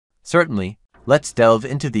Certainly, let's delve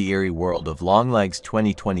into the eerie world of Longlegs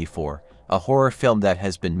 2024, a horror film that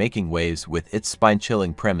has been making waves with its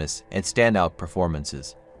spine-chilling premise and standout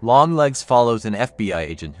performances. Longlegs follows an FBI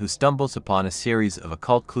agent who stumbles upon a series of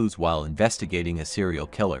occult clues while investigating a serial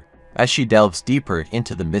killer. As she delves deeper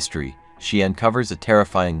into the mystery, she uncovers a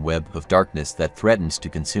terrifying web of darkness that threatens to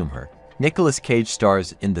consume her. Nicolas Cage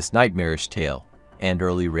stars in this nightmarish tale, and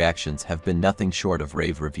early reactions have been nothing short of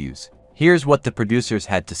rave reviews. Here's what the producers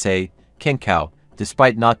had to say. King Cow,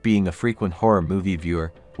 despite not being a frequent horror movie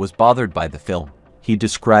viewer, was bothered by the film. He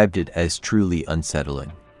described it as truly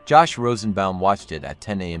unsettling. Josh Rosenbaum watched it at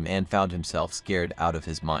 10 a.m. and found himself scared out of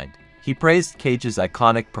his mind. He praised Cage's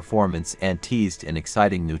iconic performance and teased an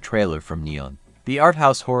exciting new trailer from Neon. The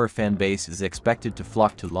arthouse horror fan base is expected to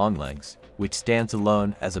flock to Longlegs, which stands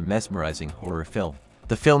alone as a mesmerizing horror film.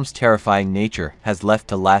 The film's terrifying nature has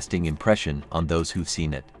left a lasting impression on those who've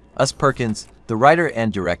seen it. Us Perkins, the writer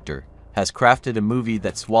and director, has crafted a movie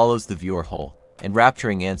that swallows the viewer whole,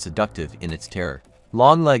 enrapturing and seductive in its terror.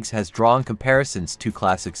 Longlegs has drawn comparisons to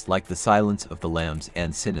classics like The Silence of the Lambs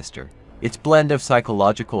and Sinister. Its blend of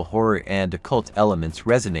psychological horror and occult elements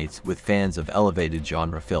resonates with fans of elevated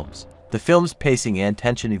genre films. The film's pacing and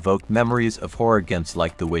tension evoke memories of horror games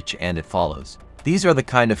like The Witch and It Follows. These are the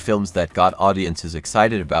kind of films that got audiences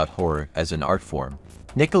excited about horror as an art form.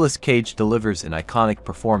 Nicolas Cage delivers an iconic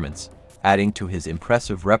performance, adding to his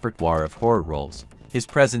impressive repertoire of horror roles. His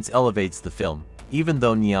presence elevates the film, even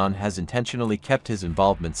though Neon has intentionally kept his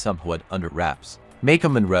involvement somewhat under wraps.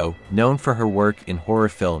 Maika Monroe, known for her work in horror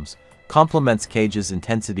films, complements Cage's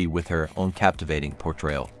intensity with her own captivating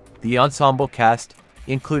portrayal. The ensemble cast,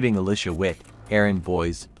 including Alicia Witt, Aaron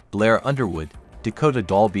Boyes, Blair Underwood, Dakota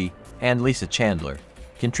Dolby, and Lisa Chandler,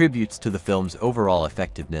 contributes to the film's overall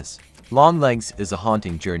effectiveness. Longlegs is a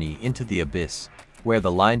haunting journey into the abyss, where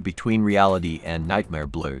the line between reality and nightmare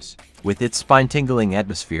blurs. With its spine-tingling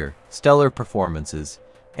atmosphere, stellar performances,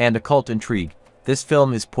 and occult intrigue, this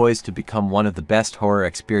film is poised to become one of the best horror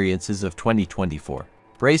experiences of 2024.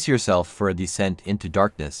 Brace yourself for a descent into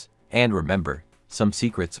darkness, and remember, some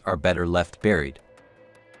secrets are better left buried.